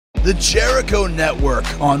The Jericho Network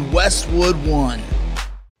on Westwood One.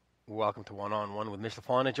 Welcome to One on One with Mitch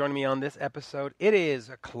LaFon. Joining me on this episode, it is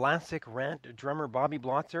a classic rant drummer Bobby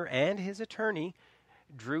Blotzer and his attorney,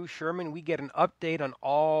 Drew Sherman. We get an update on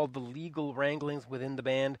all the legal wranglings within the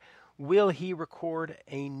band. Will he record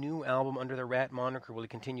a new album under the Rat moniker? Will he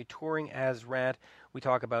continue touring as Rat? We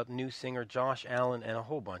talk about new singer Josh Allen and a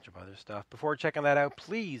whole bunch of other stuff. Before checking that out,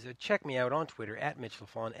 please check me out on Twitter at Mitch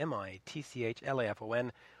LaFon,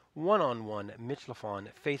 MITCHLAFON. One on One, Mitch LaFon,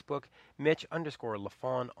 Facebook,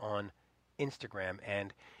 Mitch_LaFon on Instagram.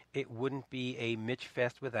 And it wouldn't be a Mitch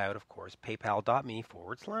Fest without, of course,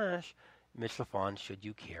 paypal.me/Mitch LaFon, should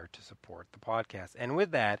you care to support the podcast. And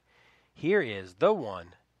with that, here is the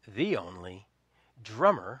one, the only,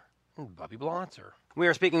 drummer Bobby Blotzer. We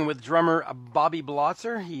are speaking with drummer Bobby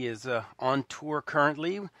Blotzer. He is on tour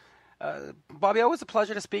currently. Bobby, always a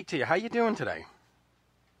pleasure to speak to you. How you doing today?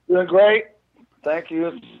 Doing great. Thank you.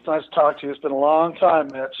 It's nice to talk to you. It's been a long time,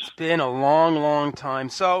 Mitch. It's been a long, long time.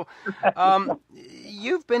 So,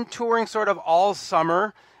 you've been touring sort of all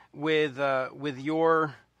summer with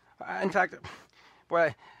your. In fact,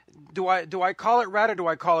 boy, do I call it Rat or do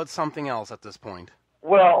I call it something else at this point?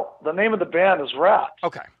 Well, the name of the band is Rat.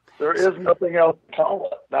 Okay. There is nothing else to call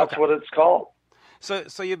it. That's what it's called.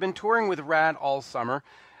 So you've been touring with Rat all summer.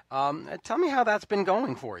 Tell me how that's been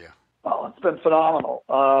going for you. Oh, it's been phenomenal.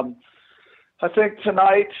 I think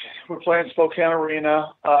tonight we're playing Spokane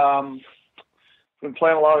Arena. We've been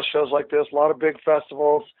playing a lot of shows like this, a lot of big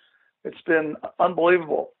festivals. It's been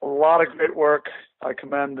unbelievable. A lot of great work. I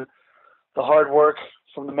commend the hard work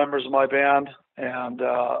from the members of my band and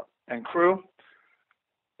crew.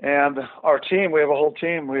 And our team, we have a whole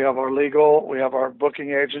team. We have our legal, we have our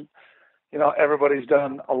booking agent. You know, everybody's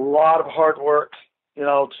done a lot of hard work, you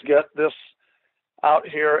know, to get this out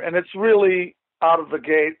here. And it's really, out of the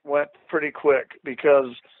gate, went pretty quick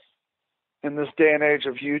because in this day and age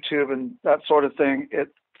of YouTube and that sort of thing,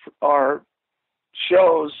 our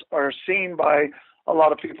shows are seen by a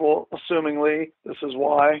lot of people, assumingly. This is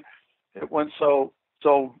why it went so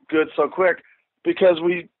good so quick, because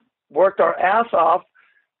we worked our ass off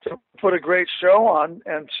to put a great show on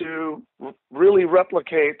and to really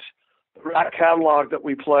replicate the Rat catalog that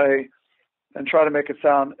we play and try to make it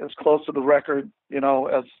sound as close to the record, you know,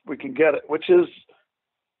 as we can get it, which is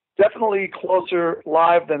definitely closer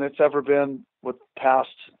live than it's ever been with past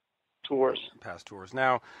tours.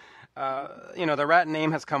 Now, you know, the Rat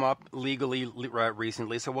name has come up legally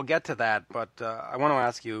recently, so we'll get to that. But I want to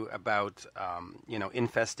ask you about, you know,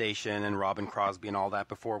 Infestation and Robin Crosby and all that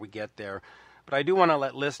before we get there. But I do want to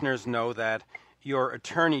let listeners know that your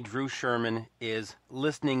attorney, Drew Sherman, is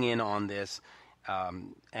listening in on this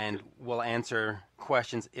and will answer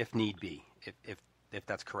questions if need be, if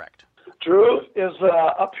that's correct. Drew is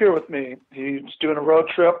up here with me. He's doing a road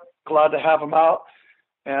trip. Glad to have him out.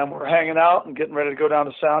 And we're hanging out and getting ready to go down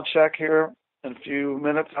to sound check here in a few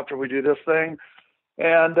minutes after we do this thing.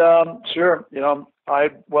 And sure, you know,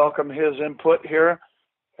 I welcome his input here.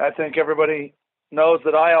 I think everybody knows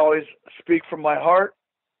that I always speak from my heart.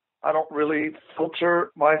 I don't really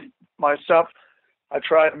filter my stuff. I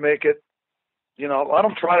try to make it, you know, I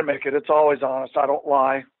don't try to make it. It's always honest. I don't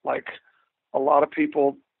lie like a lot of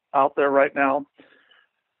people out there right now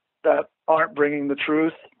that aren't bringing the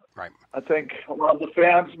truth. Right. I think a lot of the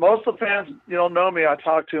fans, most of the fans, you know me. I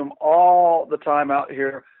talk to them all the time out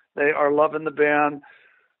here. They are loving the band.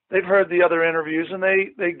 They've heard the other interviews and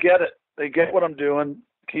they get it. They get what I'm doing,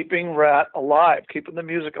 keeping Rat alive, keeping the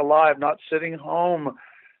music alive, not sitting home.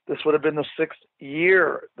 This would have been the 6th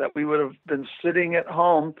year that we would have been sitting at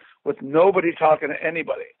home with nobody talking to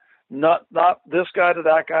anybody. Not this guy to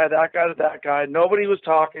that guy, that guy to that guy. Nobody was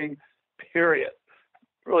talking, period.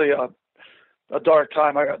 Really a dark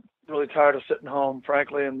time. I got really tired of sitting home,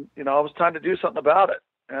 frankly, and, you know, it was time to do something about it.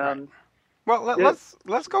 And well,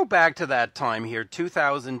 let's go back to that time here,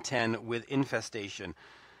 2010 with Infestation.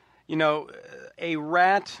 You know, a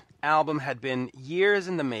Rat album had been years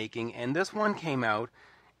in the making, and this one came out,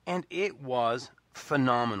 and it was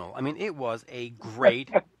phenomenal. I mean, it was a great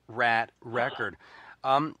Rat record.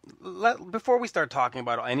 Before we start talking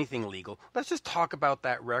about anything legal, let's just talk about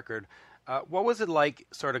that record. What was it like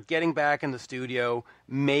sort of getting back in the studio,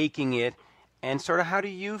 making it, and sort of how do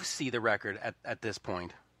you see the record at this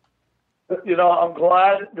point? You know, I'm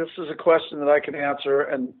glad this is a question that I can answer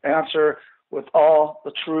and answer with all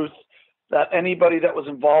the truth, that anybody that was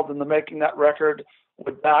involved in the making that record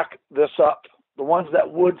would back this up. The ones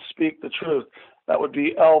that would speak the truth, that would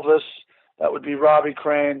be Elvis, that would be Robbie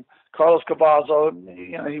Crane, Carlos Cavazo.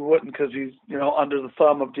 You know, he wouldn't because he's, you know, under the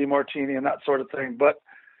thumb of DeMartini and that sort of thing. But,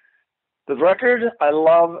 you know, the The record, I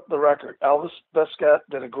love the record. Elvis Beskett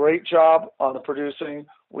did a great job on the producing.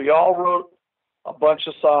 We all wrote a bunch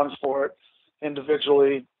of songs for it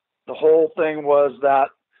individually. The whole thing was that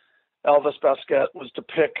Elvis Beskett was to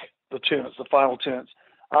pick the tunes, the final tunes.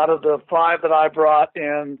 Out of the 5 that I brought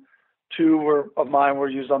in, 2 of mine were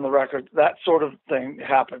used on the record. That sort of thing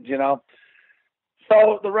happened, you know.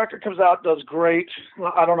 So the record comes out, does great.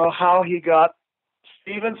 I don't know how he got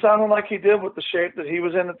Steven sounding like he did with the shape that he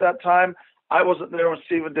was in at that time. I wasn't there when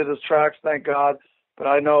Steven did his tracks, thank God. But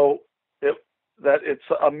I know that it's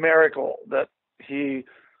a miracle that he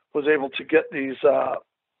was able to get these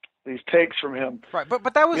takes from him. Right,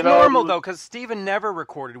 but that was normal, though, because Steven never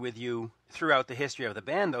recorded with you throughout the history of the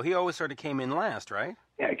band, though. He always sort of came in last, right?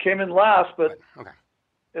 Yeah, he came in last, but okay.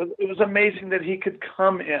 It was amazing that he could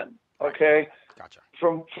come in, okay? Gotcha.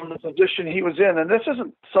 From the position he was in. And this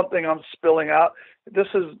isn't something I'm spilling out. This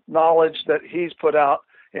is knowledge that he's put out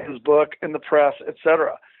in his book, in the press,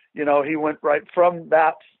 etc. You know, he went right from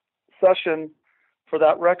that session for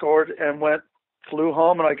that record and flew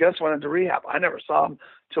home and I guess went into rehab. I never saw him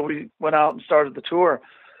till we went out and started the tour.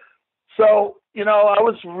 So, you know, I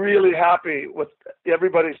was really happy with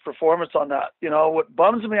everybody's performance on that. You know, what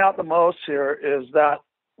bums me out the most here is that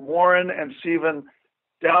Warren and Steven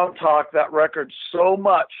down talk that record so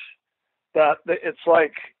much that it's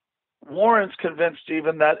like Warren's convinced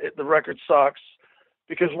Steven that the record sucks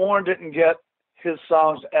because Warren didn't get his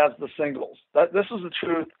songs as the singles. This is the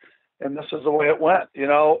truth, and this is the way it went, you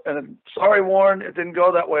know. And sorry, Warren, it didn't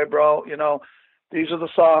go that way, bro. You know, these are the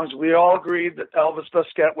songs. We all agreed that Elvis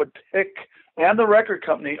Beskett would pick, and the record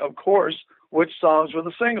company, of course, which songs were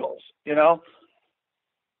the singles, you know.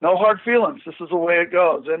 No hard feelings. This is the way it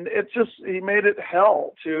goes. And he made it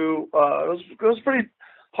hell to, it was pretty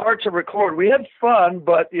hard to record. We had fun,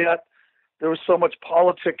 but yet there was so much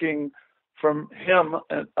politicking from him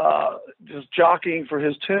and just jockeying for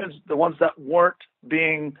his tunes, the ones that weren't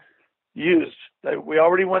being used. We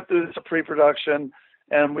already went through this pre-production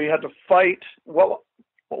and we had to fight. What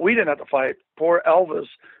we didn't have to fight. Poor Elvis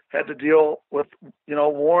had to deal with, you know,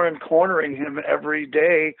 Warren cornering him every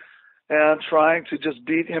day and trying to just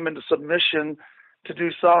beat him into submission to do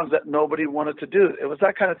songs that nobody wanted to do. It was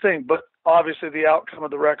that kind of thing. But obviously the outcome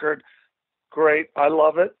of the record, great. I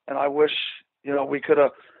love it. And I wish, you know, we could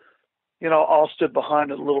have, you know, all stood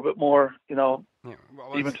behind it a little bit more, you know,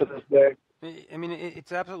 even to this day. I mean,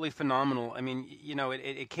 it's absolutely phenomenal. I mean, you know,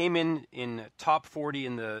 it came in top 40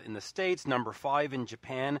 in the States, number 5 in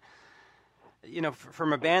Japan. You know,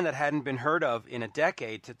 from a band that hadn't been heard of in a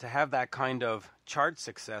decade to have that kind of chart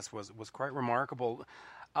success was quite remarkable.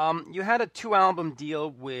 You had a 2-album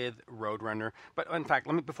deal with Roadrunner, but in fact,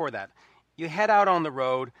 before that, you head out on the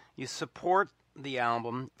road, you support the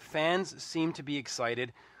album, fans seem to be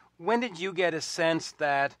excited. When did you get a sense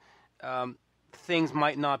that things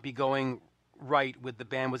might not be going right with the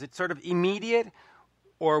band? Was it sort of immediate,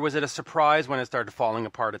 or was it a surprise when it started falling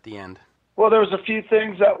apart at the end? Well, there was a few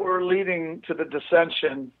things that were leading to the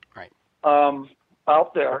dissension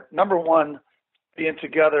out there. Number one, being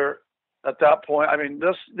together at that point. I mean,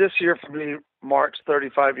 this year for me marks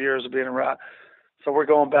 35 years of being a Rat. So we're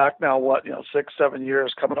going back now, 6, 7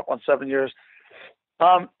 years, coming up on 7 years.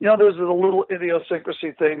 You know, there's the little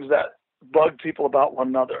idiosyncrasy things that bug people about one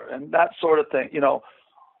another and that sort of thing. You know,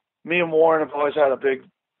 me and Warren have always had a big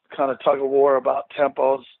kind of tug of war about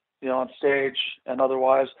tempos, you know, on stage and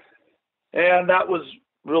otherwise. And that was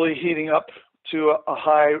really heating up to a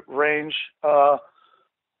high range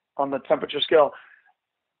on the temperature scale.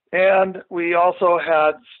 And we also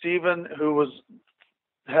had Steven, who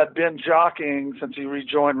had been jockeying since he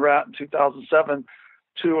rejoined Rat in 2007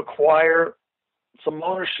 to acquire some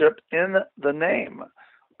ownership in the name,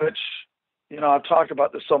 which, you know, I've talked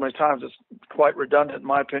about this so many times, it's quite redundant in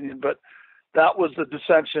my opinion, but that was the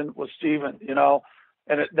dissension with Steven, you know.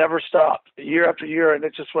 And it never stopped year after year. And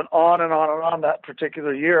it just went on and on and on that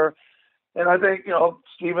particular year. And I think, you know,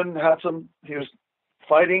 Steven he was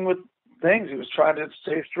fighting with things. He was trying to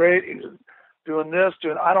stay straight. He was doing this,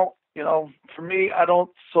 for me, I don't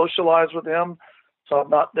socialize with him. So I'm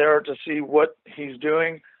not there to see what he's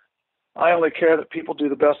doing. I only care that people do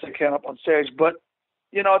the best they can up on stage. But,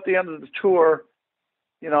 you know, at the end of the tour,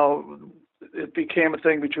 you know, it became a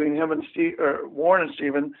thing between him and Warren and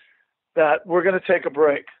Steven, that we're going to take a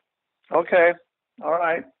break. Okay. All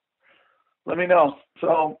right. Let me know.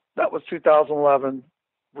 So that was 2011,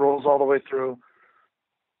 rolls all the way through.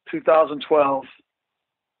 2012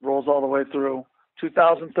 rolls all the way through.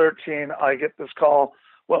 2013, I get this call,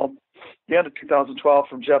 the end of 2012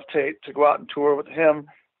 from Jeff Tate to go out and tour with him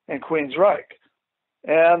and Queensryche.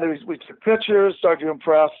 And we took pictures, started to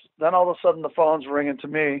impress. Then all of a sudden the phone's ringing to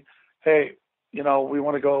me hey, we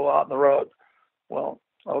want to go out on the road. Well,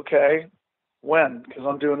 okay, when? Because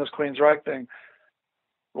I'm doing this Queensryche thing,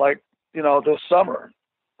 this summer.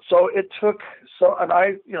 So it took, and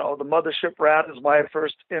the Mothership Rat is my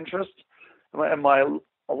first interest, and my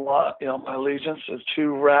allegiance is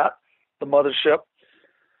to Rat, the Mothership.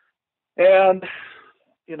 And,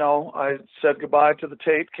 I said goodbye to the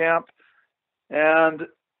Tate camp, and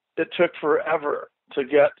it took forever to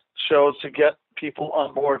get shows, to get people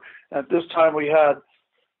on board. And at this time we had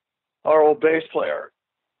our old bass player,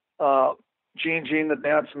 Gene the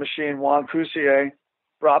Dance Machine, Juan Crucier,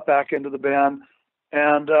 brought back into the band.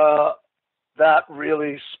 And that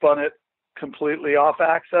really spun it completely off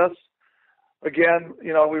Access. Again,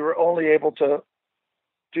 we were only able to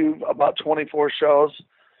do about 24 shows.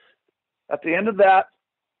 At the end of that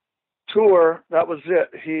tour, that was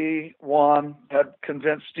it. Juan had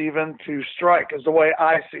convinced Steven to strike, is the way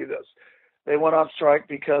I see this. They went on strike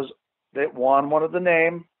because Juan wanted the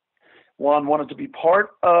name. Juan wanted to be part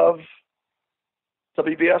of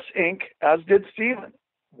WBS Inc., as did Steven.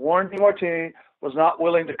 Warren DeMartini was not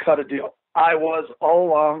willing to cut a deal. I was all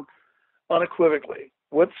along, unequivocally,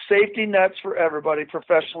 with safety nets for everybody,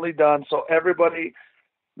 professionally done, so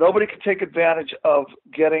nobody could take advantage of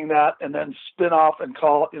getting that and then spin off and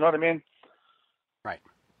call it, you know what I mean? Right.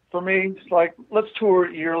 For me, it's like, let's tour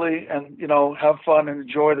yearly and, have fun and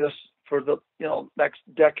enjoy this for the, next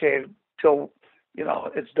decade till,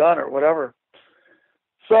 it's done or whatever.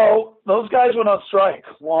 So those guys went on strike,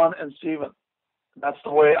 Juan and Steven. That's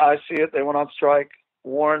the way I see it. They went on strike.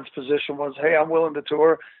 Warren's position was, hey, I'm willing to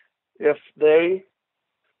tour if they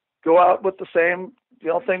go out with the same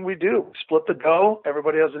thing we do. Split the dough.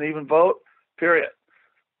 Everybody has an even vote, period.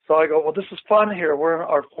 So I go, well, this is fun here. We're in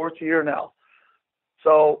our fourth year now.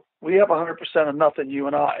 So we have 100% of nothing, you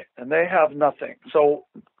and I, and they have nothing. So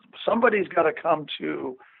somebody's got to come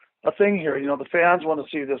to a thing here. The fans want to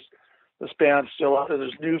see this band still out there.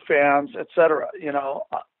 There's new fans, etc.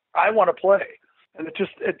 I want to play. And it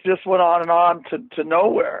just went on and on to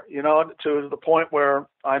nowhere, to the point where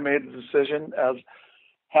I made the decision as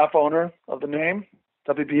half owner of the name.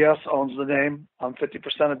 WBS owns the name. I'm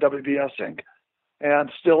 50% of WBS Inc.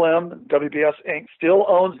 And still am. WBS Inc. still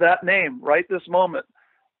owns that name right this moment.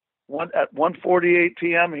 At 1:48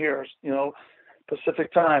 p.m. here,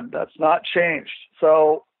 Pacific time. That's not changed.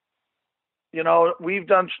 So, we've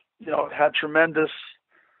done, had tremendous,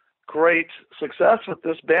 great success with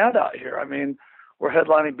this band out here. I mean, we're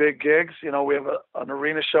headlining big gigs. We have an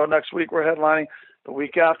arena show next week. We're headlining. The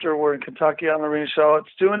week after, we're in Kentucky on the arena show.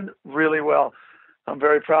 It's doing really well. I'm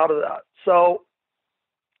very proud of that. So,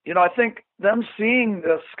 I think them seeing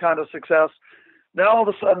this kind of success, then all of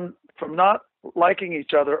a sudden, from not liking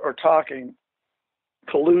each other or talking,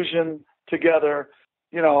 collusion together,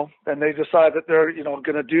 and they decide that they're, going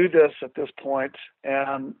to do this at this point,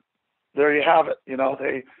 and there you have it.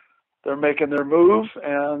 They're making their move,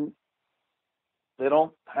 and they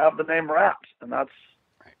don't have the name Rat, and that's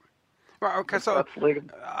right. Well, okay, so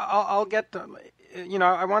I'll get.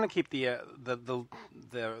 I want to keep the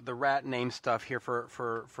Rat name stuff here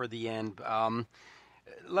for the end.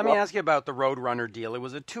 Let me ask you about the Roadrunner deal. It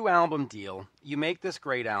was a 2-album deal. You make this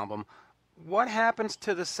great album. What happens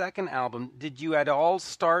to the second album? Did you at all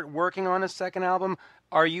start working on a second album?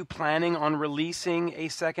 Are you planning on releasing a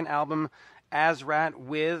second album as Rat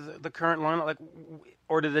with the current lineup?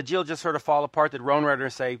 Or did the deal just sort of fall apart? Did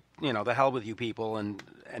Roadrunner say, the hell with you people and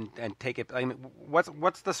take it? I mean,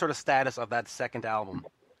 what's the sort of status of that second album?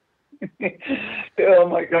 Oh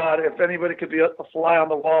my God! If anybody could be a fly on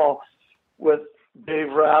the wall with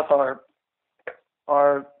Dave Rath,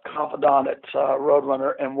 our confidant at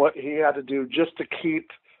Roadrunner, and what he had to do just to keep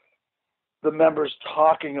the members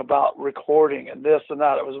talking about recording and this and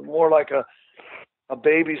that. It was more like a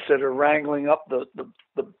babysitter wrangling up the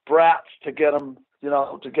brats to get them,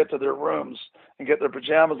 to get to their rooms and get their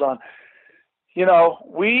pajamas on.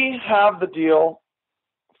 We have the deal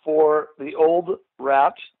for the old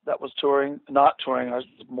Rat that was not touring, I was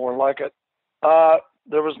more like it.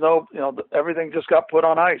 There was no, everything just got put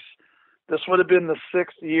on ice. This would have been the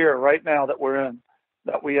 6th year right now that we're in,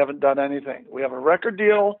 that we haven't done anything. We have a record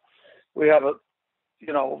deal. We have a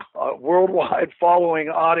worldwide following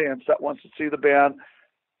audience that wants to see the band,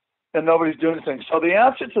 and nobody's doing anything. So the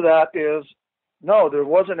answer to that is no, there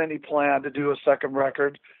wasn't any plan to do a second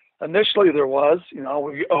record. Initially there was,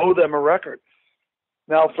 we owe them a record.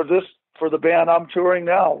 Now for the band I'm touring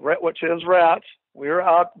now, which is Rat, we're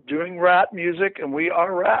out doing Rat music, and we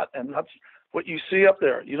are Rat, and that's what you see up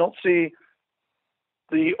there. You don't see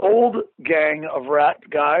the old gang of Rat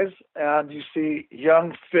guys, and you see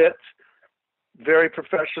young, fit, very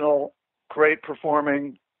professional, great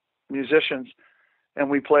performing, musicians, and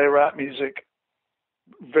we play rap music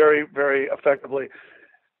very, very effectively.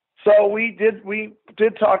 So we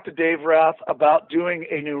did talk to Dave Rath about doing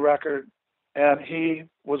a new record, and he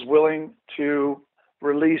was willing to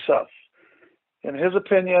release us. In his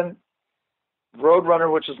opinion,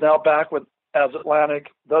 Roadrunner, which is now back with as Atlantic,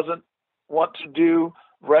 doesn't want to do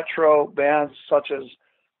retro bands such as,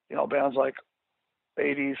 bands like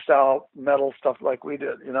 80s style metal stuff like we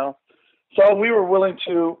did, So we were willing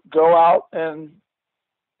to go out and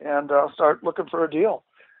start looking for a deal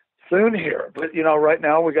soon here. But, right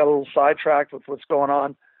now we got a little sidetracked with what's going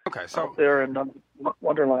on out there in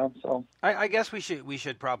Wonderland. So I guess we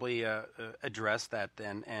should probably address that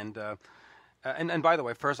then. And by the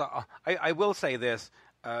way, first I will say this: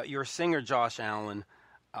 your singer Josh Allen,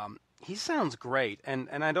 he sounds great,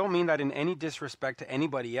 and I don't mean that in any disrespect to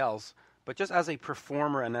anybody else, but just as a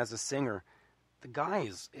performer and as a singer, the guy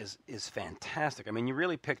is fantastic. I mean, you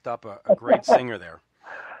really picked up a great singer there.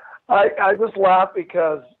 I just laugh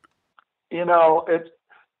because, it's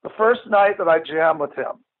the first night that I jammed with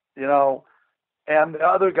him, and the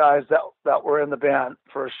other guys that were in the band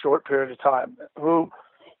for a short period of time who,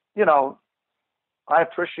 I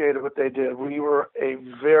appreciated what they did. We were a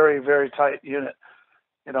very, very tight unit.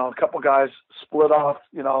 A couple guys split off,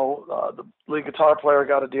 the lead guitar player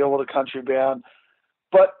got a deal with a country band.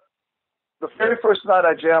 But the very first night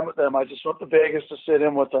I jammed with them, I just went to Vegas to sit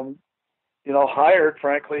in with them, hired,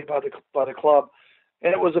 frankly, by the club.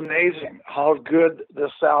 And it was amazing how good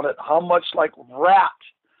this sounded, how much like Rat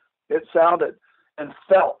it sounded and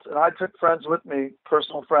felt. And I took friends with me,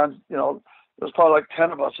 personal friends, it was probably like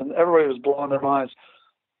 10 of us, and everybody was blowing their minds.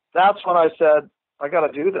 That's when I said, I got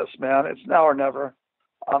to do this, man. It's now or never.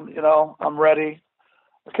 I'm ready.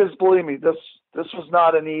 Because believe me, this was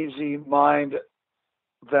not an easy mind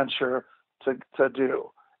venture to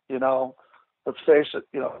do. Let's face it,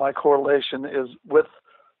 my correlation is with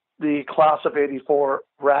the class of 84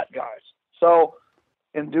 Rat guys. So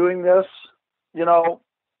in doing this,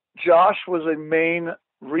 Josh was a main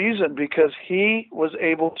reason because he was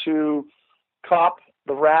able to cop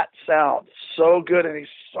the Rat sound so good, and he's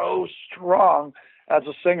so strong as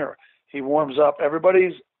a singer. He warms up.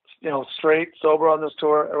 Everybody's, straight, sober on this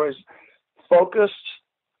tour. Everybody's focused.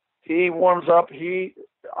 He warms up.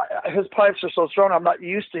 His pipes are so strong. I'm not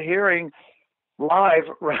used to hearing live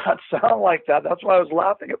Rat sound like that. That's why I was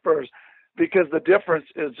laughing at first, because the difference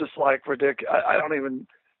is just like ridiculous. I don't even,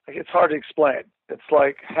 it's hard to explain. It's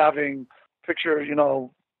like having picture, I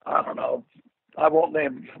don't know. I won't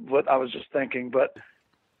name what I was just thinking, but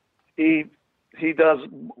he does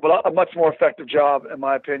a much more effective job, in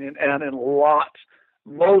my opinion, and in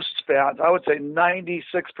most fans, I would say 96%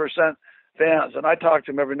 fans, and I talk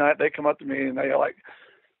to them every night. They come up to me and they're like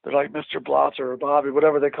Mr. Blotzer or Bobby,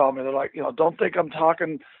 whatever they call me. They're like, don't think I'm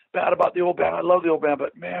talking bad about the old band. I love the old band,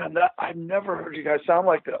 but man, I've never heard you guys sound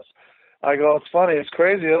like this. I go, it's funny, it's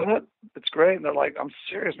crazy, isn't it? It's great. And they're like, I'm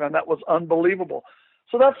serious, man, that was unbelievable.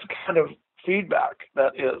 So that's the kind of feedback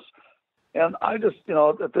that is. And I just,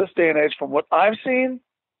 at this day and age, from what I've seen,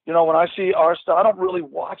 when I see our stuff, I don't really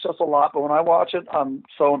watch us a lot, but when I watch it, I'm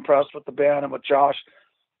so impressed with the band and with Josh.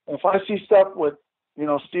 And if I see stuff with,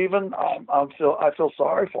 Steven, I feel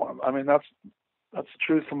sorry for him. I mean, that's the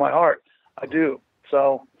truth from my heart. I do.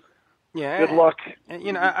 So, yeah. Good luck.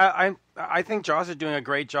 I think Josh is doing a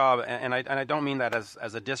great job, and I don't mean that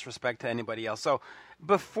as a disrespect to anybody else. So,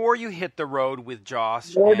 before you hit the road with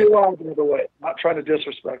Josh, nor do I, by the way. I'm not trying to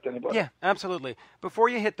disrespect anybody. Yeah, absolutely. Before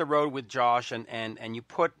you hit the road with Josh and you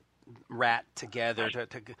put Rat together,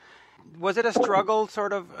 was it a struggle,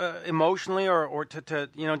 sort of emotionally, or to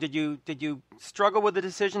did you struggle with the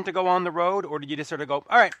decision to go on the road, or did you just sort of go,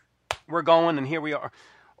 all right, we're going, and here we are?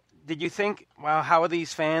 Did you think, wow, how are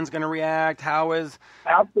these fans going to react? How is...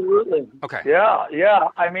 Absolutely. Okay. Yeah.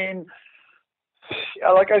 I mean,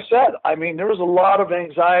 like I said, there was a lot of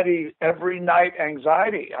anxiety, every night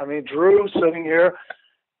anxiety. Drew sitting here,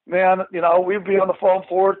 man, we'd be on the phone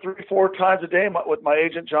 3-4 times a day with my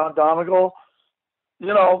agent, John Donegal.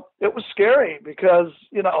 It was scary because,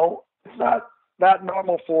 it's not that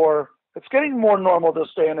normal it's getting more normal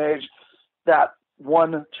this day and age that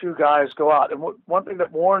 1-2 guys go out. And one thing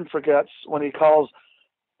that Warren forgets when he calls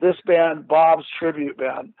this band Bob's tribute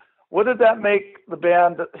band, what did that make the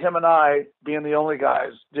band that him and I, being the only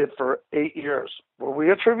guys, did for 8 years? Were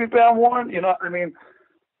we a tribute band, Warren?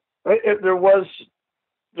 There was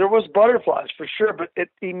butterflies for sure, but it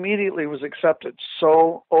immediately was accepted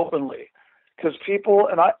so openly because people,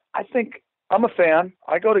 and I think I'm a fan.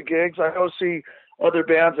 I go to gigs. I go see other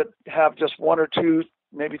bands that have just 1 or 2,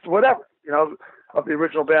 maybe whatever, of the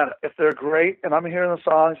original band. If they're great and I'm hearing the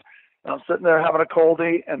songs and I'm sitting there having a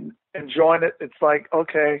coldie and enjoying it. It's like,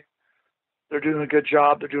 okay, they're doing a good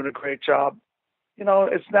job. They're doing a great job. You know,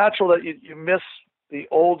 it's natural that you miss the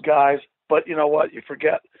old guys, but you know what? You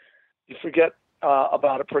forget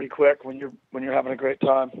about it pretty quick when you're having a great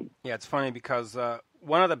time. Yeah, it's funny because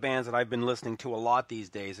one of the bands that I've been listening to a lot these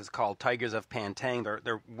days is called Tigers of Pantang.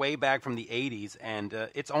 They're way back from the 80s, and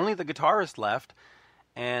it's only the guitarist left.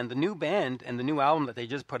 And the new band and the new album that they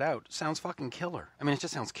just put out sounds fucking killer. I mean, it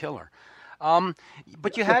just sounds killer.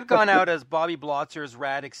 But you had gone out as Bobby Blotzer's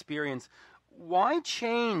Rad Experience. Why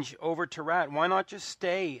change over to Rad? Why not just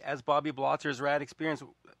stay as Bobby Blotzer's Rad Experience?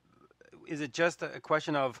 Is it just a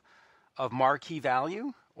question of marquee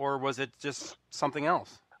value, or was it just something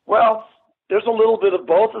else? Well, there's a little bit of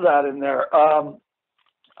both of that in there.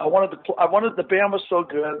 I wanted the band was so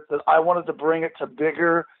good that I wanted to bring it to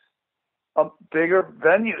bigger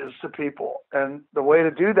venues to people, and the way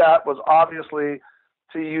to do that was obviously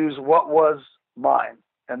to use what was mine,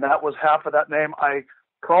 and that was half of that name. I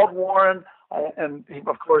called Warren, and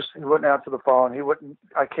of course he wouldn't answer the phone.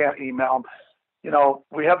 I can't email him. You know,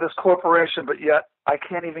 we have this corporation, but yet I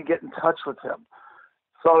can't even get in touch with him.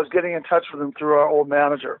 So I was getting in touch with him through our old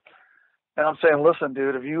manager. And I'm saying, listen,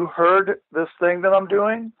 dude, have you heard this thing that I'm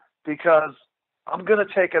doing? Because I'm going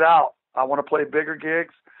to take it out. I want to play bigger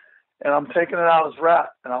gigs, and I'm taking it out as Rat.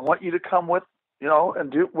 And I want you to come with, you know,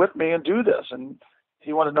 and do with me and do this. And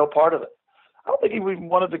he wanted no part of it. I don't think he even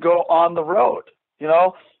wanted to go on the road. You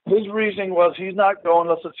know, his reasoning was he's not going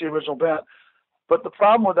unless it's the original band. But the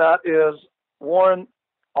problem with that is, Warren,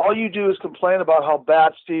 all you do is complain about how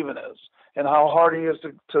bad Steven is and how hard he is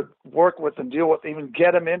to work with and deal with, even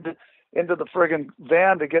get him into the friggin'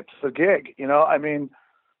 van to get to the gig. You know, I mean,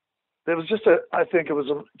 it was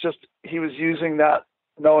just he was using that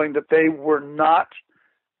knowing that they were not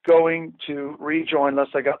going to rejoin unless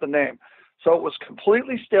they got the name. So it was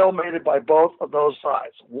completely stalemated by both of those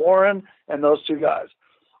sides, Warren and those two guys.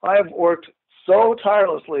 I have worked so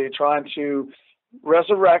tirelessly trying to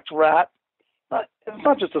resurrect Rat. It's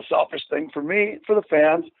not just a selfish thing for me, for the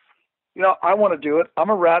fans. You know, I want to do it. I'm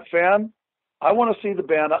a Rat fan. I want to see the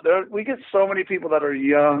band out there. We get so many people that are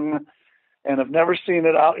young and have never seen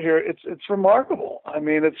it out here. It's remarkable. I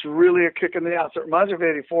mean, it's really a kick in the ass. It reminds me of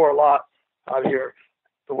 '84 a lot out here,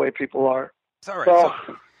 the way people are. All right. So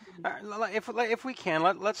if we can,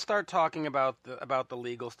 let's start talking about the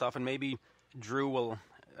legal stuff, and maybe Drew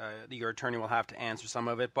your attorney will have to answer some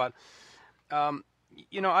of it. But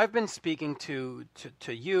you know, I've been speaking to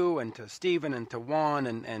you and to Steven and to Juan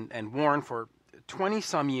and Warren for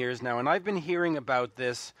 20-some years now, and I've been hearing about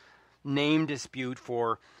this name dispute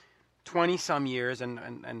for 20-some years,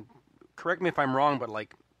 and correct me if I'm wrong, but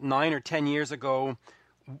like 9 or 10 years ago,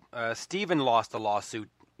 Steven lost a lawsuit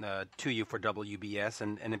to you for WBS,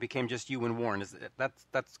 and it became just you and Warren.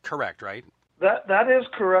 That's correct, right? That is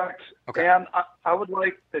correct. Okay. And I would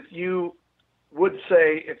like if you would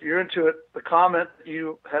say, if you're into it, the comment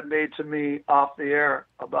you had made to me off the air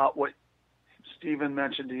about what Steven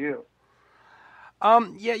mentioned to you.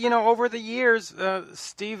 Yeah, you know, over the years,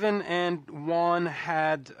 Steven and Juan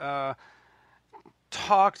had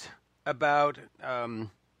talked about, and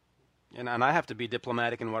I have to be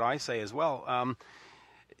diplomatic in what I say as well.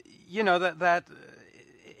 You know, that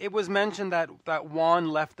it was mentioned that Juan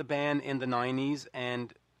left the band in the 90s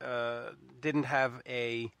and didn't have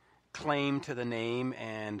a claim to the name,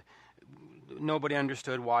 and nobody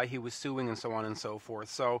understood why he was suing and so on and so forth.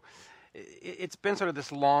 So it's been sort of this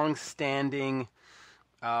long-standing,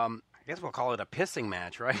 I guess we'll call it a pissing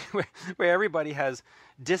match, right? where everybody has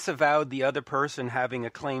disavowed the other person having a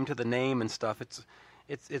claim to the name and stuff.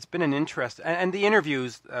 It's been an interest, and the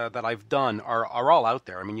interviews that I've done are all out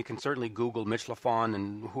there. I mean, you can certainly Google Mitch Lafon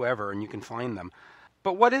and whoever, and you can find them.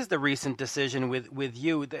 But what is the recent decision with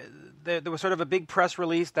you? There was sort of a big press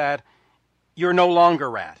release that you're no longer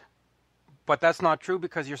Rat. But that's not true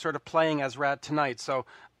because you're sort of playing as Rat tonight. So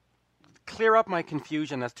clear up my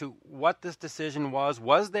confusion as to what this decision was.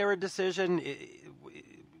 Was there a decision?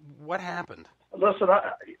 What happened? Listen,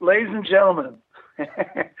 ladies and gentlemen,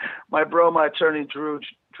 my attorney, Drew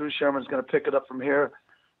Sherman, is going to pick it up from here.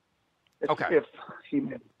 Okay.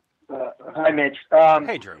 Hi, Mitch.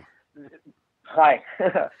 Hey, Drew. Hi.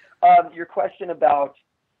 Your question about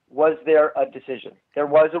was there a decision? There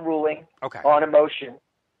was a ruling on a motion,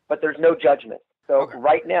 but there's no judgment. So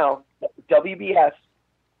right now, WBS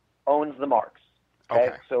owns the marks.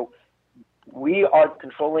 Okay? So we are the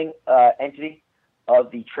controlling entity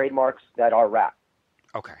of the trademarks that are Rat.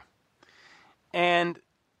 Okay. And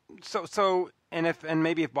so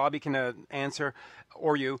maybe if Bobby can answer,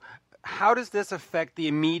 or you, how does this affect the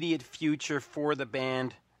immediate future for the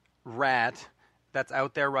band Rat? that's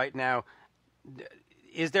out there right now,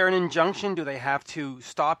 is there an injunction? Do they have to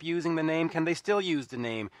stop using the name? Can they still use the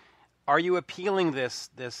name? Are you appealing this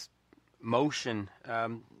motion?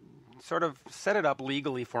 Sort of set it up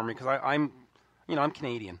legally for me, because I'm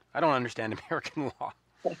Canadian. I don't understand American law.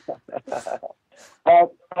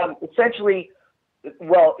 Essentially,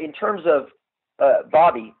 well, in terms of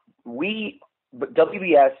Bobby,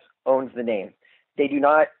 WBS owns the name. They do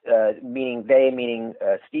not, meaning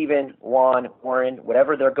Stephen, Juan, Warren,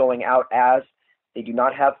 whatever they're going out as, they do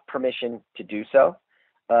not have permission to do so.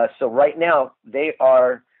 So right now, they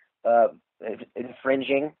are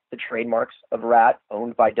infringing the trademarks of RAT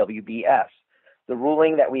owned by WBS. The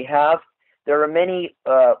ruling that we have, there are many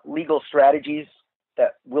legal strategies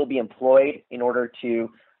that will be employed in order to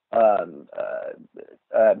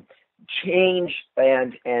change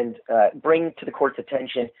and bring to the court's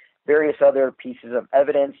attention various other pieces of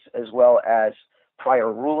evidence, as well as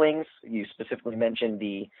prior rulings. You specifically mentioned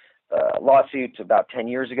the lawsuit about 10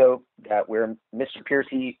 years ago where Mr.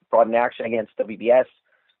 Piercy brought an action against WBS,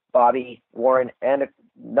 Bobby, Warren, and a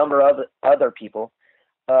number of other people.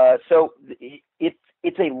 So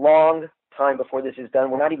it's a long time before this is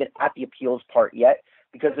done. We're not even at the appeals part yet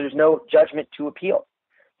because there's no judgment to appeal.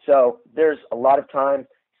 So there's a lot of time.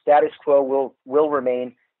 Status quo will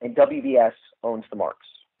remain, and WBS owns the marks.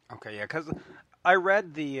 Okay, yeah, because I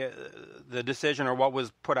read the decision, or what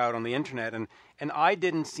was put out on the internet, and I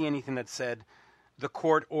didn't see anything that said the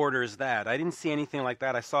court orders that. I didn't see anything like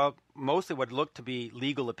that. I saw mostly what looked to be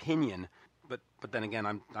legal opinion, but then again,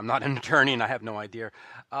 I'm not an attorney and I have no idea.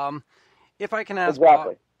 If I can ask,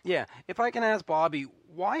 exactly. If I can ask Bobby,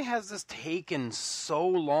 why has this taken so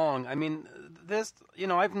long? I mean,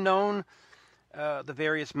 I've known the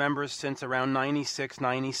various members since around 96,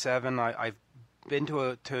 97. I've been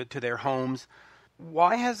to their homes.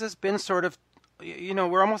 Why has this been sort of,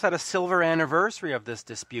 we're almost at a silver anniversary of this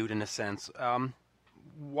dispute in a sense.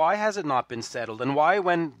 Why has it not been settled? And why,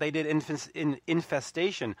 when they did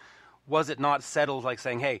Infestation, was it not settled, like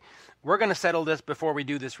saying, hey, we're going to settle this before we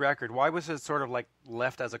do this record? Why was it sort of like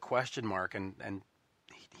left as a question mark? And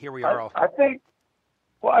here we are. I think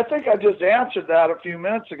I just answered that a few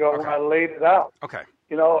minutes ago when I laid it out. Okay.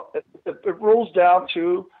 It boils down,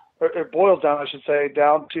 I should say,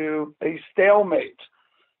 down to a stalemate.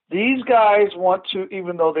 These guys want to,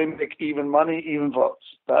 even though they make even money, even votes.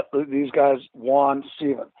 These guys, Juan,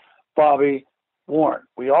 Stephen, Bobby, Warren,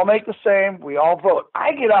 we all make the same. We all vote.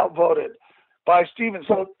 I get outvoted by Stephen.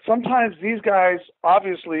 So sometimes these guys,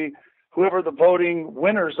 obviously, whoever the voting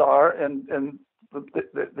winners are and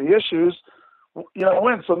the issues,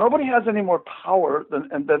 win. So nobody has any more power than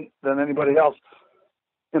anybody else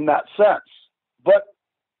in that sense. But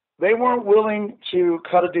they weren't willing to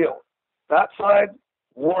cut a deal. That side,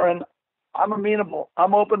 Warren, I'm amenable.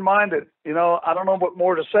 I'm open-minded. I don't know what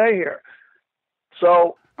more to say here.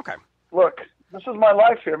 So, Look, this is my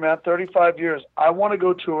life here, man, 35 years. I want to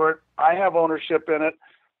go tour it. I have ownership in it.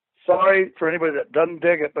 Sorry for anybody that doesn't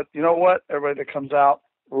dig it, but you know what? Everybody that comes out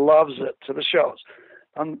loves it to the shows.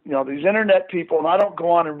 These internet people, and I don't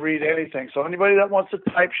go on and read anything. So anybody that wants to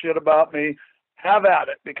type shit about me, have at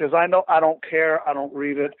it, because I know I don't care. I don't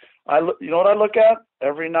read it. You know what I look at?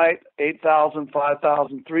 Every night, 8,000,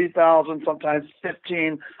 5,000, 3,000, sometimes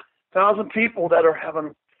 15,000 people that are having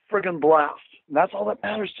a friggin' blast. And that's all that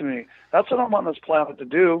matters to me. That's what I'm on this planet to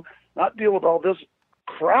do, not deal with all this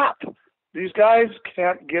crap. These guys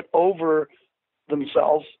can't get over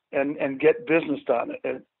themselves and get business done.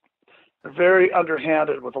 They're very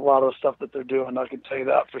underhanded with a lot of the stuff that they're doing. I can tell you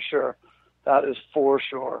that for sure. That is for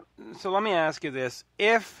sure. So let me ask you this.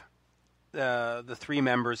 If the three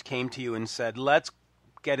members came to you and said, let's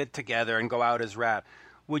get it together and go out as RAT,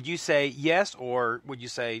 would you say yes, or would you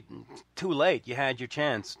say, too late, you had your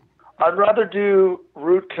chance? I'd rather do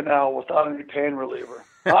root canal without any pain reliever.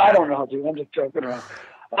 I don't know, dude. I'm just joking around.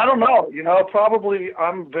 I don't know. Probably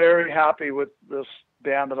I'm very happy with this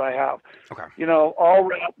band that I have. Okay. All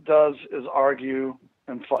RAT does is argue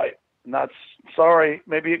and fight. And that's, sorry,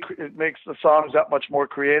 maybe it makes the songs that much more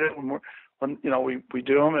creative when we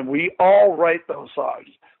do them, and we all write those songs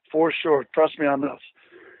for sure. Trust me on this.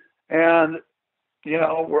 And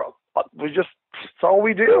it's all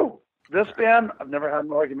we do. This band, I've never had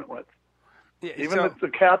an argument with. Yeah, even the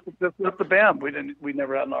cat that left the band, we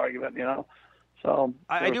never had an argument. So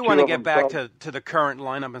I do want to get back to the current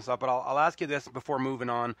lineup and stuff, but I'll ask you this before moving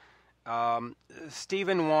on.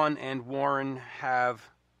 Stephen, Juan, and Warren have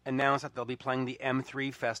announced that they'll be playing the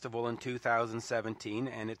M3 Festival in 2017,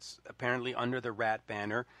 and it's apparently under the RAT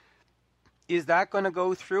banner. Is that going to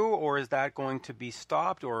go through, or is that going to be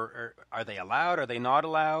stopped, or are they allowed? Are they not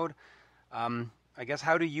allowed? I guess,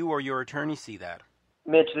 how do you or your attorney see that?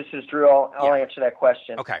 Mitch, this is Drew. I'll answer that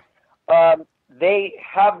question. Okay. They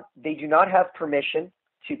do not have permission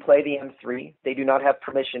to play the M3. They do not have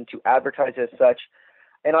permission to advertise as such.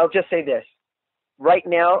 And I'll just say this. Right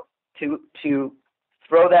now, to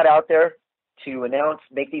throw that out there, to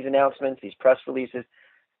make these announcements, these press releases,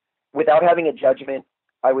 without having a judgment,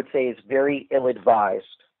 I would say is very ill-advised.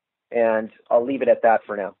 And I'll leave it at that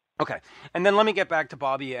for now. Okay. And then let me get back to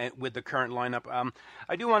Bobby with the current lineup.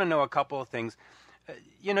 I do want to know a couple of things.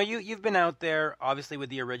 You've been out there, obviously, with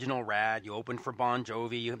the original Rat. You opened for Bon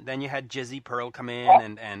Jovi. Then you had Jizzy Pearl come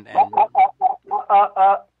in and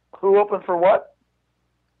who opened for what?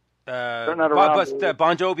 Bon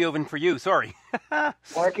Jovi opened for you. Sorry.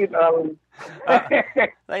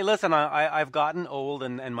 Hey, listen, I've gotten old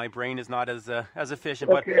and my brain is not as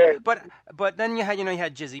efficient. Okay. But then you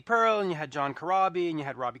had Jizzy Pearl and you had John Corabi and you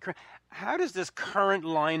had Robbie Crane. How does this current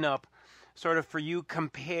lineup sort of for you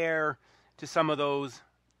compare to some of those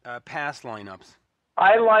past lineups?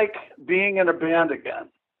 I like being in a band again.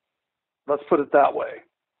 Let's put it that way.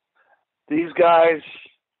 These guys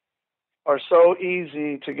are so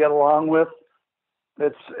easy to get along with.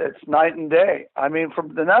 It's night and day. I mean,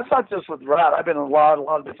 and that's not just with Rat. I've been in a lot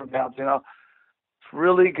of different bands. It's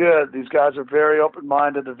really good. These guys are very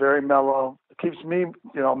open-minded. They're very mellow. It keeps me,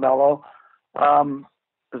 mellow,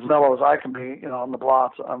 as mellow as I can be, on the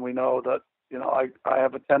blots. And we know that, I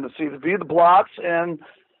have a tendency to be the blots, and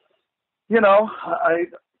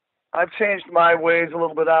I've changed my ways a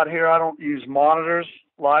little bit out here. I don't use monitors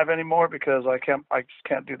live anymore because I just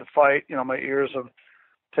can't do the fight. My ears have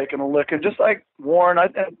taken a lick. And just like Warren,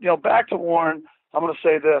 back to Warren, I'm going to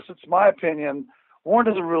say this. It's my opinion. Warren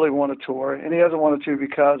doesn't really want to tour, and he hasn't wanted to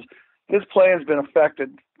because his play has been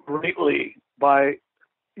affected greatly by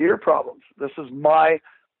ear problems. This is my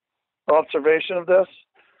observation of this.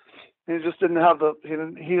 He just didn't have he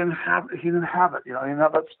didn't have it. He didn't have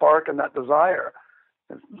that spark and that desire.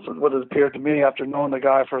 It's what it appeared to me after knowing the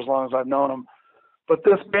guy for as long as I've known him. But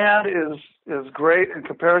this band is great in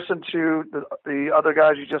comparison to the other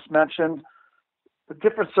guys you just mentioned. The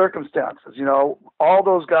different circumstances, all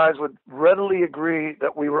those guys would readily agree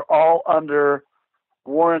that we were all under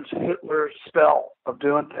Warren's Hitler spell of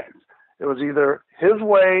doing things. It was either his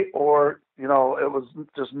way or, it was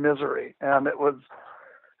just misery. And it was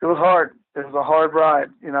hard. It was a hard ride,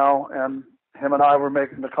 and him and I were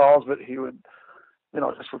making the calls, but he would,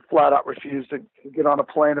 just would flat out refuse to get on a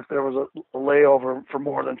plane if there was a layover for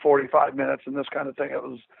more than 45 minutes and this kind of thing. It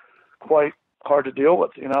was quite hard to deal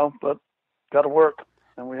with, but got to work,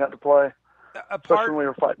 and we had to play, especially when we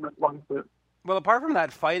were fighting that long bit. Well, apart from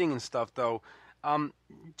that fighting and stuff, though,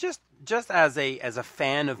 just as a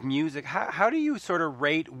fan of music, how do you sort of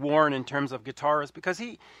rate Warren in terms of guitarist? Because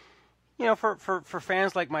he, for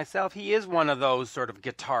fans like myself, he is one of those sort of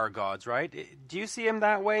guitar gods, right? Do you see him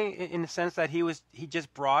that way in the sense that he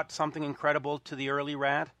just brought something incredible to the early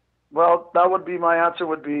Rat? Well, that would be my answer.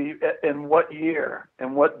 Would be in what year,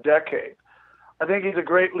 in what decade? I think he's a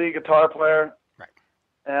great lead guitar player, right?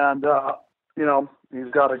 And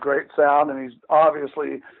he's got a great sound, and he's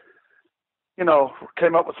obviously,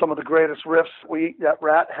 came up with some of the greatest riffs that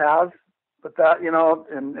Rat has. But that,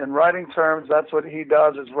 in writing terms, that's what he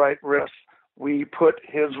does is write riffs. We put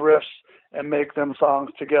his riffs and make them songs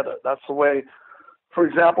together. That's the way, for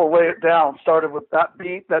example, Lay It Down started with that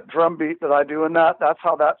beat, that drum beat that I do in that. That's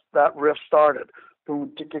how that riff started.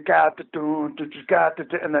 And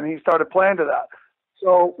then he started playing to that.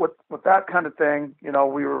 So with that kind of thing, we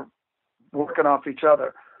were working off each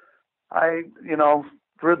other.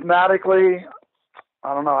 Rhythmatically,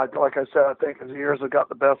 I don't know. Like I said, I think his ears have got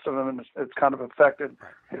the best of him, and it's kind of affected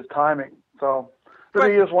his timing. So,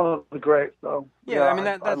 but he is one of the greats. So yeah, I mean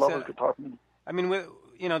I love his guitar. I mean,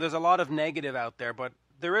 there's a lot of negative out there, but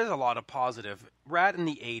there is a lot of positive. Rat in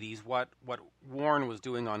the '80s, what Warren was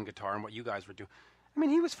doing on guitar and what you guys were doing. I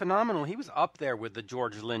mean, he was phenomenal. He was up there with the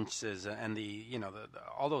George Lynch's and the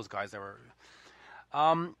all those guys that were.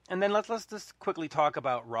 And then let's just quickly talk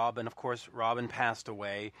about Robin. Of course, Robin passed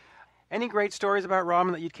away. Any great stories about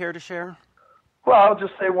Robin that you'd care to share? Well, I'll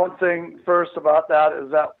just say one thing first about that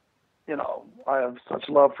is that, I have such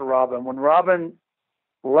love for Robin. When Robin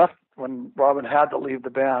had to leave the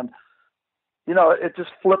band, it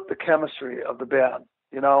just flipped the chemistry of the band.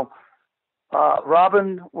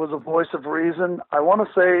 Robin was a voice of reason. I want to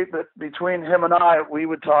say that between him and I, we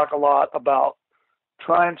would talk a lot about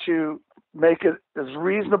trying to make it as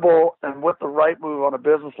reasonable and what the right move on a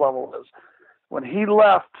business level is. When he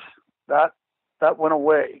left, that went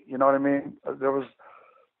away. You know what I mean?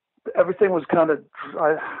 Everything was kind of,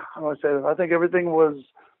 I think everything was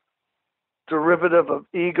derivative of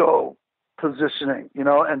ego positioning,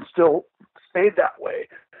 and still stayed that way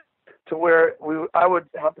to where I would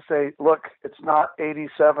have to say, look, it's not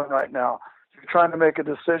 87 right now. If you're trying to make a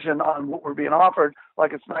decision on what we're being offered,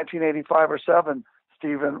 like it's 1985 or 7,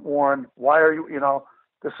 Stephen, Warren, why are you,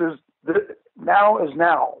 now is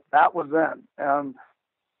now. That was then. And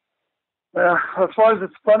as far as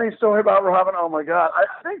it's funny story about Robin, oh my God, I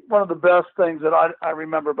think one of the best things that I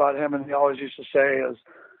remember about him, and he always used to say is,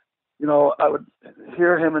 I would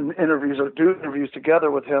hear him in interviews or do interviews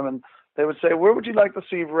together with him, and they would say, where would you like to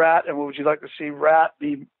see Rat, and what would you like to see Rat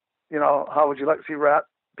be, how would you like to see Rat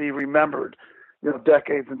be remembered,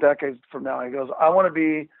 decades and decades from now? He goes, I want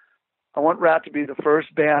Rat to be the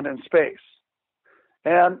first band in space.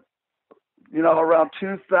 And, around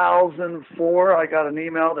 2004, I got an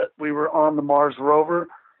email that we were on the Mars rover.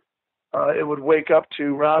 It would wake up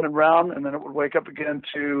to Round and Round, and then it would wake up again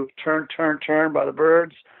to Turn, Turn, Turn by the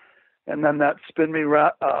Byrds. And then that Spin Me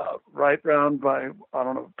Right Round by, I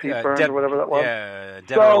don't know, Pete Burns or whatever that was. Yeah,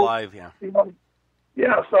 Dead or Alive, yeah.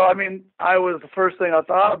 Yeah, so, I was the first thing I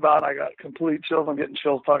thought about, I got complete chills, I'm getting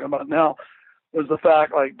chills talking about it now, was the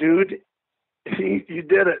fact, like, dude, you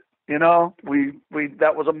did it, we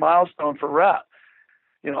that was a milestone for Rat.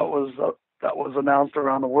 That was announced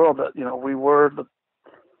around the world that, we were the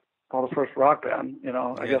first rock band,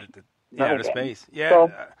 I guess. Outer space. Yeah.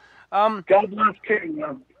 So, God bless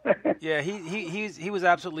King. Yeah, he was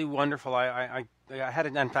absolutely wonderful. I had,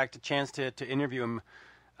 in fact, a chance to interview him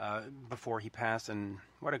before he passed, and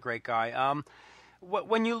what a great guy.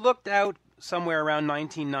 When you looked out somewhere around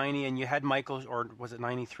 1990 and you had Michael, or was it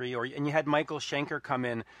 93, and you had Michael Schenker come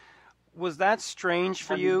in, was that strange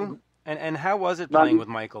for you? And how was it playing with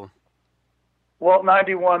Michael? Well,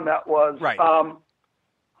 91 that was. Right.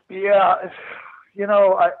 Yeah,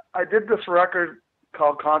 I did this record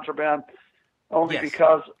called Contraband only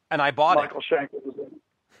because and I bought Michael Schenker was in it.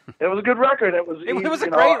 It was a good record. It was a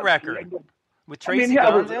great record with Tracy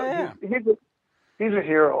Guns. He's a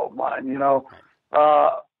hero of mine. It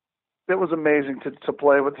was amazing to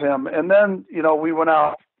play with him. And then we went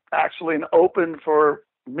out actually and opened for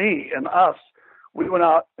me and us. We went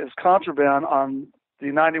out as Contraband on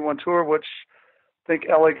the 91 tour, which I think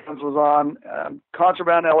LA Guns was on.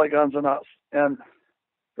 Contraband, LA Guns, and us. And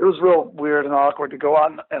it was real weird and awkward to go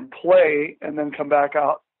out and play and then come back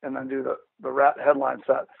out and then do the Rat headline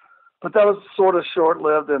set. But that was sort of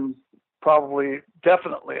short-lived and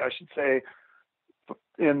definitely, I should say,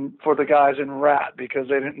 for the guys in Rat, because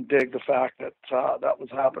they didn't dig the fact that that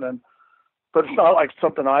was happening. But it's not like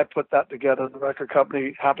something I put that together. The record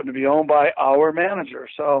company happened to be owned by our manager.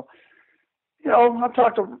 So, I've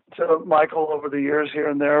talked to Michael over the years here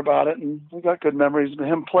and there about it, and we got good memories.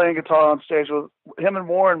 Him playing guitar on stage with him and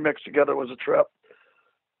Warren mixed together was a trip.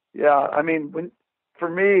 Yeah, for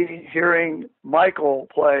me, hearing Michael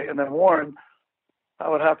play and then Warren, I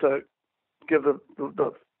would have to give the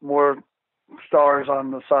more stars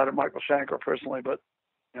on the side of Michael Schenker personally, but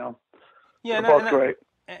they're both great.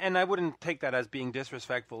 And I wouldn't take that as being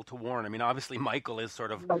disrespectful to Warren. Obviously Michael is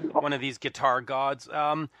sort of one of these guitar gods.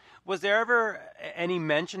 Was there ever any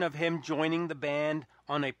mention of him joining the band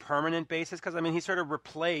on a permanent basis? Because, he's sort of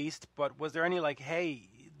replaced, but was there any hey,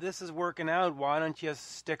 this is working out, why don't you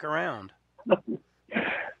stick around?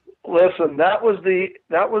 Listen, that was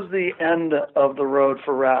the end of the road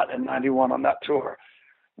for Rat in 91 on that tour.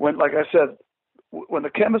 When, like I said, when the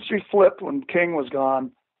chemistry flipped, when King was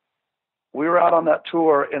gone, we were out on that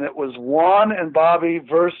tour, and it was Juan and Bobby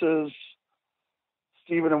versus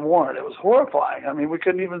Stephen and Warren. It was horrifying. We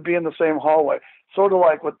couldn't even be in the same hallway. Sort of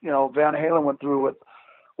like what Van Halen went through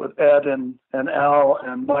with Ed and Al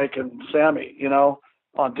and Mike and Sammy.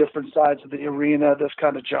 On different sides of the arena, this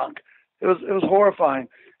kind of junk. It was horrifying,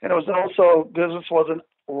 and it was also business wasn't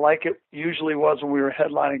like it usually was when we were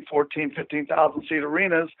headlining 14, 15,000 seat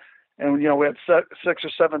arenas, and we had 6,000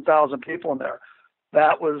 or 7,000 people in there.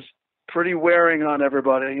 That was pretty wearing on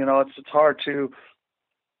everybody. It's hard to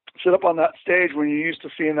sit up on that stage when you're used to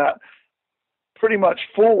seeing that pretty much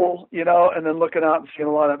full, and then looking out and seeing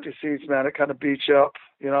a lot of empty seats, man. It kind of beats you up,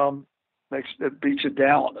 it beats you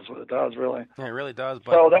down. That's what it does, really. Yeah, it really does.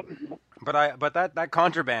 But but that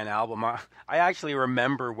Contraband album, I actually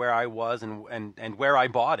remember where I was and where I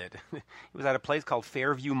bought it. It was at a place called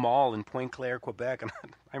Fairview Mall in Pointe Claire, Quebec, and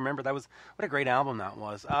I remember what a great album that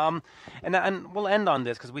was. And we'll end on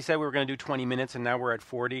this because we said we were going to do 20 minutes, and now we're at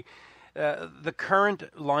 40. The current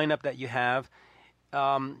lineup that you have,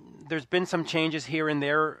 there's been some changes here and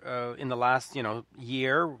there in the last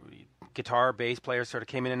year. Guitar, bass players sort of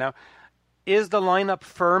came in and out. Is the lineup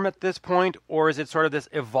firm at this point, or is it sort of this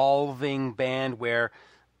evolving band where,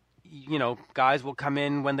 guys will come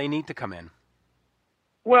in when they need to come in?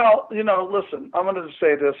 Well, listen, I'm going to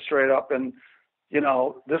say this straight up, and,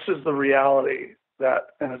 this is the reality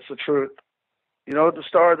and it's the truth. You know what the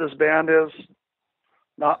star of this band is?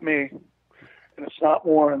 Not me, and it's not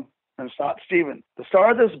Warren, and it's not Steven. The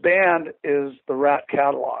star of this band is the Rat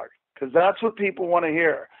catalog, because that's what people want to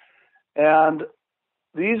hear. And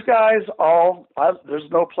these guys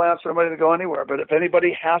there's no plans for anybody to go anywhere, but if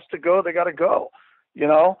anybody has to go, they got to go,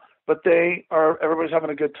 but everybody's having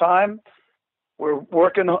a good time. We're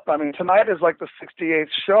working. I mean, tonight is like the 68th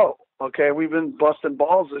show. Okay. We've been busting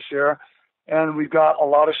balls this year, and we've got a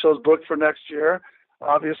lot of shows booked for next year.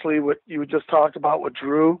 Obviously, what you just talked about with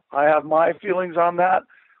Drew, I have my feelings on that,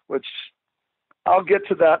 which I'll get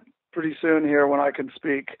to that pretty soon here when I can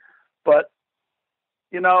speak. But,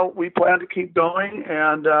 we plan to keep going,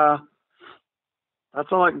 and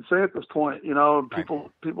that's all I can say at this point.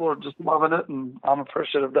 People are just loving it, and I'm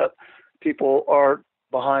appreciative that people are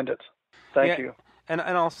behind it. Thank you. And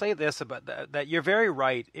I'll say this about that you're very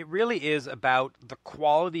right. It really is about the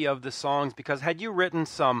quality of the songs, because had you written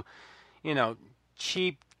some,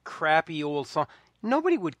 cheap, crappy old song,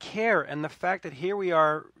 nobody would care. And the fact that here we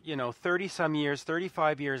are, 30-some years,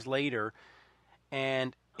 35 years later,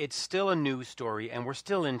 and it's still a news story, and we're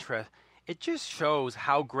still interested, it just shows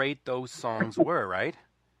how great those songs were, right?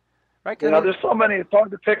 Right? There's so many. It's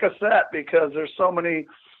hard to pick a set because there's so many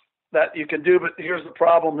that you can do, but here's the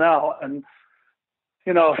problem now, and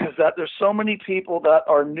is that there's so many people that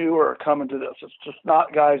are newer coming to this. It's just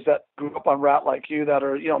not guys that grew up on Rat like you that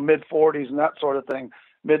are mid 40s and that sort of thing,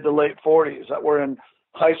 mid to late 40s, that were in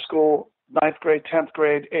high school, 9th grade, 10th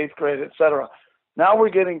grade, 8th grade, etc. Now we're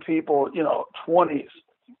getting people 20s,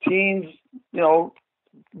 teens,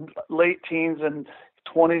 late teens and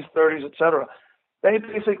 20s, 30s, etc. They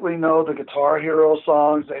basically know the Guitar Hero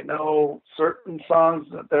songs. They know certain songs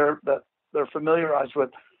that they're familiarized with.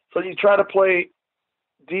 So you try to play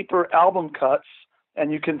deeper album cuts,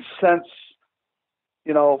 and you can sense,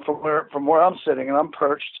 from where I'm sitting and I'm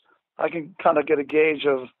perched, I can kind of get a gauge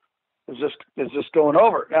of is this going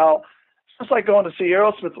over. Now, it's just like going to see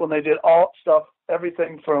Aerosmith when they did all stuff,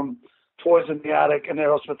 everything from Toys in the Attic and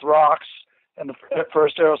Aerosmith Rocks and the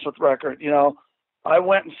first Aerosmith record. I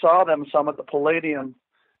went and saw them some at the Palladium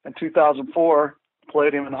in 2004,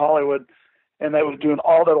 Palladium in Hollywood, and they were doing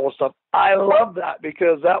all that old stuff. I love that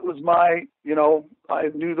because that was my, I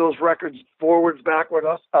knew those records forwards, backwards,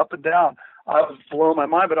 up and down. I was blowing my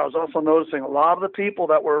mind, but I was also noticing a lot of the people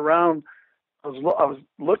that were around. I was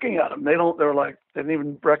looking at them. They didn't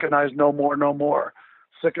even recognize No More,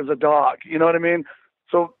 Sick as a Dog. You know what I mean?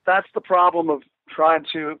 So that's the problem of trying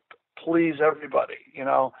to please everybody. You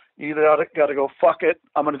either got to go, fuck it,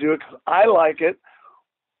 I'm going to do it because I like it,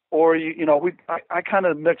 or I kind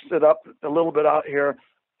of mixed it up a little bit out here.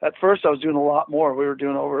 At first, I was doing a lot more. We were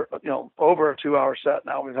doing over a 2-hour set.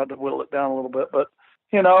 Now we've had to whittle it down a little bit, but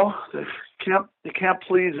you can't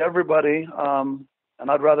please everybody, and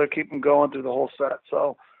I'd rather keep them going through the whole set.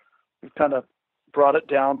 So we've kind of brought it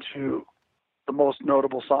down to the most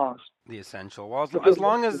notable songs. The essential. Well, as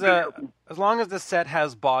long as the set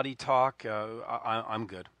has body talk, I'm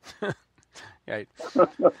good. Right.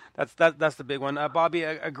 That's the big one. Bobby,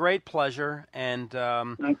 a great pleasure, and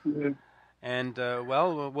thank you. And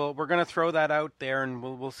we're going to throw that out there, and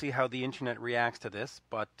we'll see how the internet reacts to this.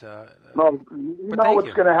 But what's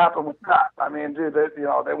going to happen with that? I mean, dude, they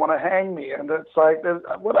want to hang me, and it's like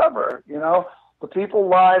whatever. The people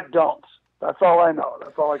live don't. That's all I know.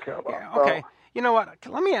 That's all I care about. Yeah, okay. So, you know what?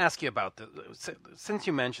 Let me ask you about this, since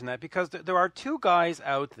you mentioned that, because there are two guys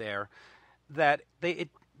out there that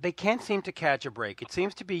they can't seem to catch a break. It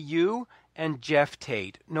seems to be you and Jeff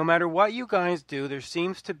Tate. No matter what you guys do, there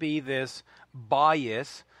seems to be this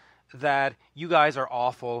bias that you guys are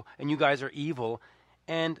awful and you guys are evil.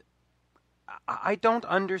 And I don't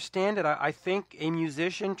understand it. I think a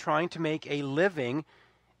musician trying to make a living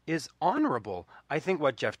is honorable. I think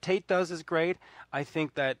what Jeff Tate does is great. I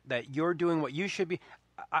think that you're doing what you should be.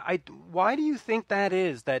 Why do you think that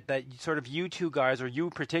is, that sort of you two guys, or you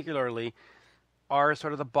particularly, are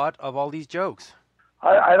sort of the butt of all these jokes?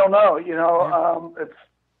 I don't know.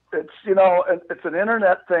 It's an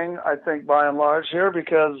internet thing, I think, by and large here,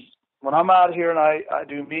 because when I'm out here and I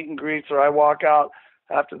do meet and greets, or I walk out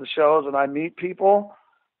after the shows and I meet people,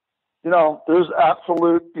 there's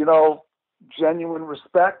absolute, genuine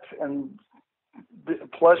respect and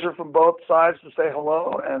pleasure from both sides to say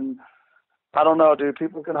hello. And I don't know, dude,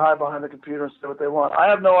 people can hide behind the computer and say what they want. I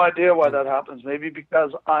have no idea why that happens. Maybe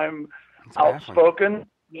because I'm outspoken.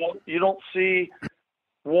 You don't see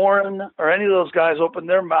Warren or any of those guys open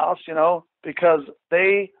their mouths, because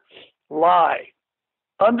they lie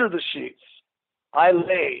under the sheets. I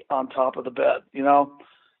lay on top of the bed. You know,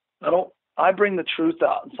 I bring the truth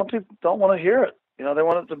out, and some people don't want to hear it. You know, they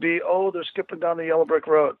want it to be, oh, they're skipping down the yellow brick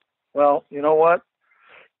road. Well, you know what?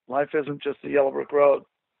 Life isn't just the yellow brick road.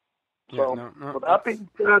 So, with that being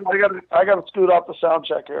said, I got to scoot off the sound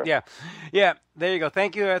check here. Yeah. There you go.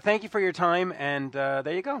 Thank you for your time, and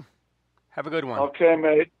there you go. Have a good one. Okay,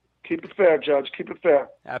 mate. Keep it fair, Judge. Keep it fair.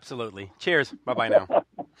 Absolutely. Cheers. Bye-bye now.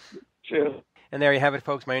 Cheers. And there you have it,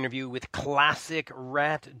 folks, my interview with classic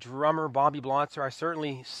Rat drummer Bobby Blotzer. I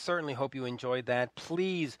certainly hope you enjoyed that.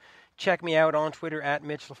 Please check me out on Twitter at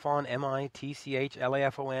Mitch Lafon,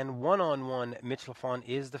 MITCHLAFON. One-on-one Mitch Lafon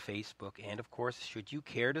is the Facebook. And, of course, should you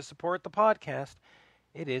care to support the podcast,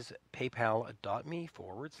 it is paypal.me/Mitch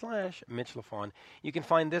Lafon. You can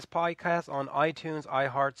find this podcast on iTunes,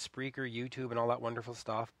 iHeart, Spreaker, YouTube, and all that wonderful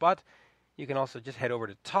stuff. But you can also just head over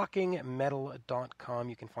to talkingmetal.com.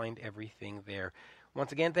 You can find everything there.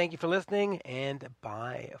 Once again, thank you for listening, and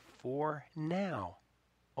bye for now.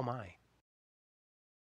 Oh, my.